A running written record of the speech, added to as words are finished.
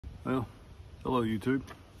Well, hello YouTube.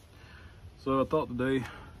 So I thought today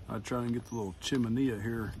I'd try and get the little chimenea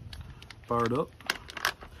here fired up.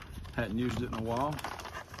 Hadn't used it in a while,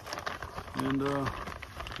 and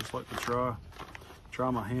just like to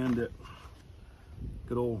try my hand at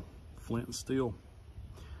good old flint and steel.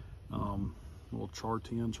 Little char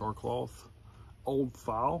tin, char cloth, old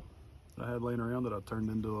file that I had laying around that I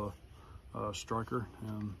turned into a striker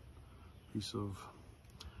and piece of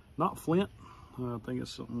not flint. I think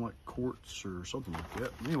it's something like quartz or something like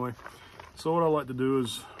that. Anyway, so what I like to do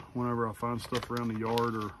is whenever I find stuff around the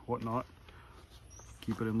yard or whatnot,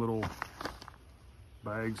 keep it in little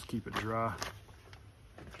bags, keep it dry,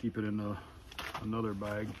 keep it in another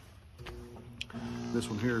bag. This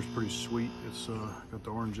one here is pretty sweet. It's got the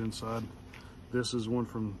orange inside. This is one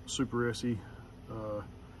from Super Essie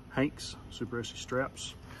Hanks, Super Essie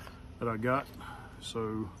straps that I got.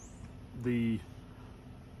 So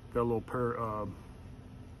got a little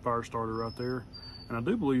fire starter right there, and I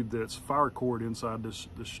do believe that's fire cord inside this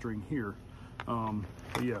string here.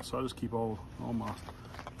 But yeah, so I just keep all my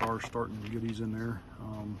fire starting goodies in there.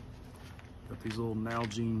 Got these little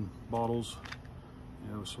Nalgene bottles,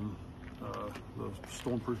 you know, some the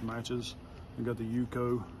stormproof matches. We got the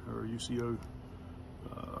UCO or UCO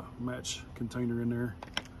match container in there.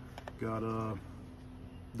 Got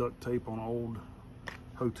duct tape on old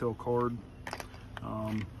hotel card.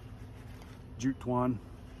 Jute twine.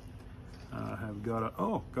 I have got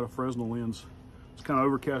a Fresnel lens. It's kind of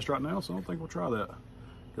overcast right now, so I don't think we'll try that.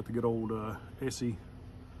 Got the good old Essie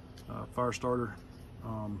fire starter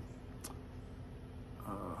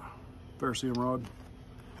ferrocerium rod,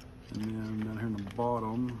 and then down here in the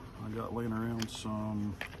bottom I got laying around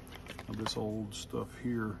some of this old stuff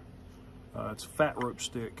here. It's fat rope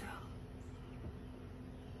stick,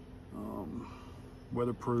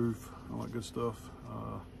 weatherproof, all that good stuff.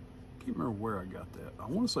 Can't remember where I got that. I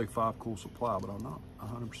want to say 5 Cool Supply, but I'm not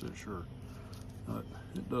 100% sure.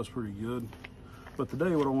 It does pretty good. But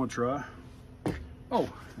today what I want to try, I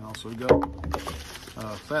also got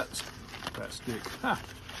fat stick,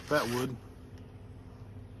 fat wood.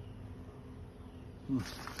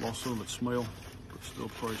 Lost some of its smell, but still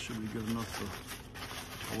probably should be good enough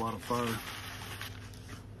for a lot of fire.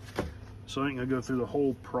 So I ain't gonna go through the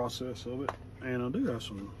whole process of it, and I do have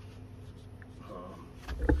some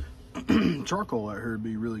charcoal out here would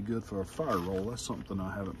be really good for a fire roll. That's something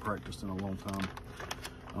I haven't practiced in a long time.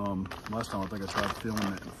 Last time I think I tried filming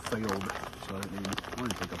it and failed, so I don't even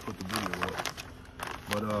think I put the video up.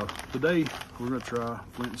 But today we're gonna try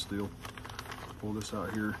flint and steel. Pull this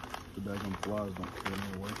out here. The daggone flies don't kill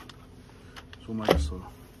me away. So we'll make us a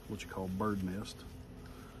what you call bird nest.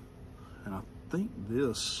 And I think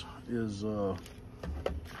this is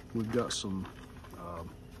we've got some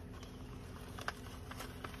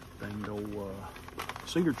dang old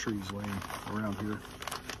cedar trees laying around here,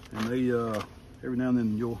 and they every now and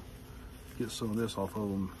then you'll get some of this off of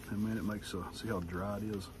them, and man, it makes see how dry it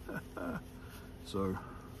is. So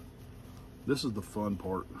this is the fun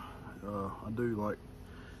part. I do like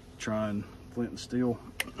trying flint and steel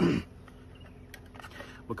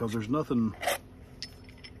because there's nothing,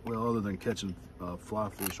 well, other than catching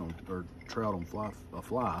fly fish on or trout on a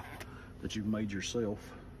fly that you've made yourself.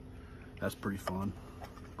 That's pretty fun.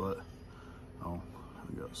 But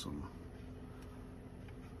we got some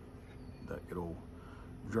that good old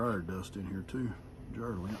dryer dust in here too,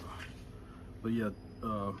 dryer lint. But yeah,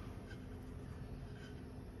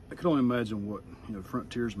 I can only imagine what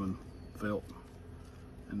frontiersmen felt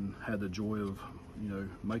and had the joy of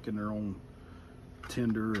making their own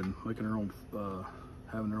tinder and making their own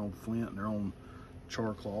having their own flint and their own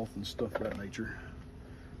char cloth and stuff of that nature.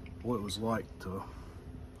 What it was like to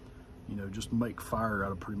just make fire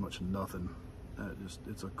out of pretty much nothing.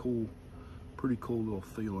 It's a pretty cool little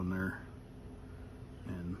feeling there.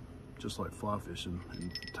 And just like fly fishing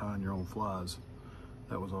and tying your own flies,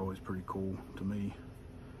 that was always pretty cool to me.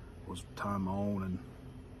 Was tying my own and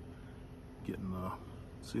getting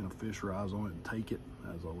seeing a fish rise on it and take it.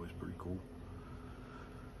 That was always pretty cool.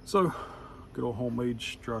 So good old homemade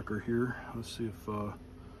striker here. Let's see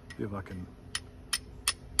if I can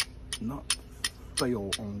not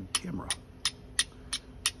fail on camera.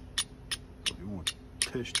 So if you want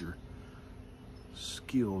to test your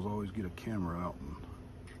skills, always get a camera out and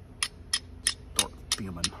start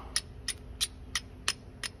filming.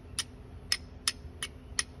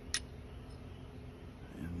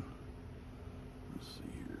 And let's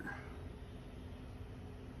see here.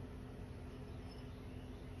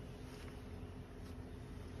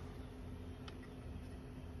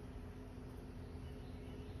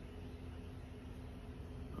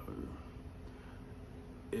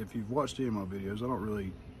 If you've watched any of my videos, I don't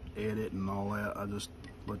really edit and all that. I just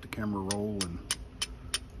let the camera roll, and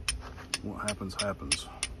what happens happens.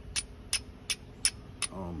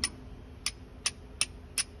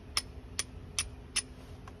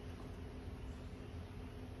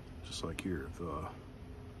 Just like here,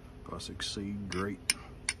 if I succeed, great.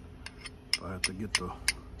 If I have to get the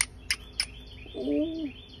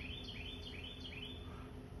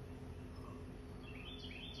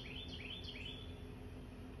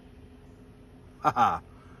haha,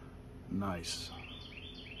 nice.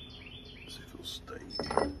 Let's see if it'll stay.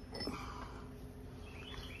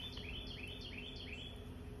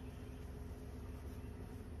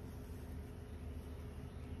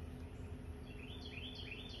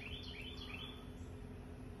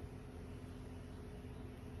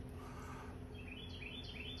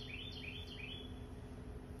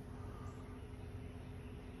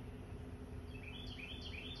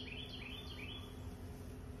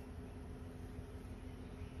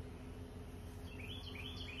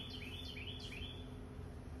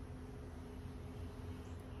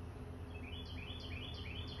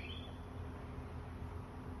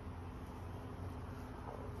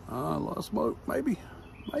 A lot of smoke, maybe.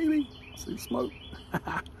 See the smoke.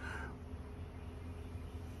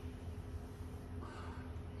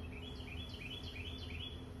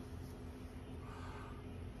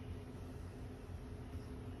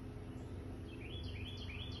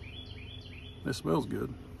 It smells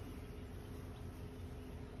good.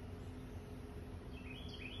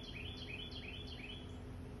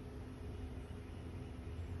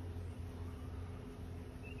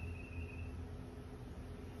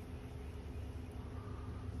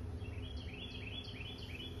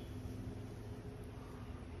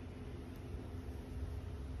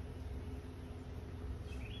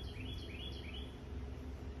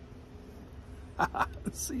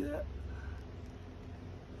 See that?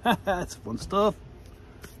 That's fun stuff.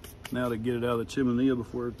 Now to get it out of the chimney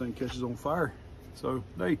before everything catches on fire. So,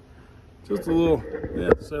 hey, just a little,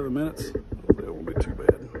 7 minutes. Hopefully it won't be too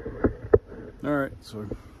bad. All right, so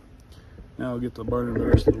now I'll get to burning the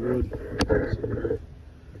rest of the wood.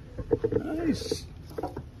 Nice.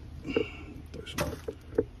 Throw some,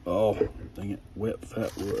 oh, dang it, wet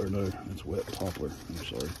fat wood, or no, it's wet poplar. I'm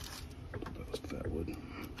sorry. That was fat wood.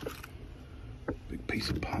 Big piece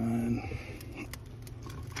of pine.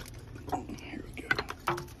 Here we go.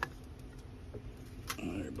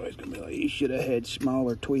 Everybody's gonna be like, you should have had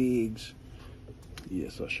smaller twigs.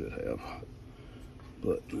 Yes, I should have.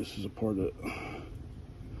 But this is a part of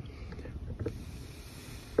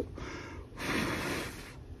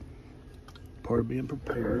being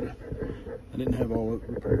prepared. I didn't have all of it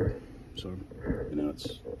prepared, so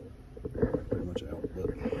it's pretty much out.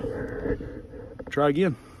 But try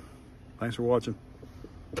again. Thanks for watching.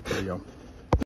 There you go.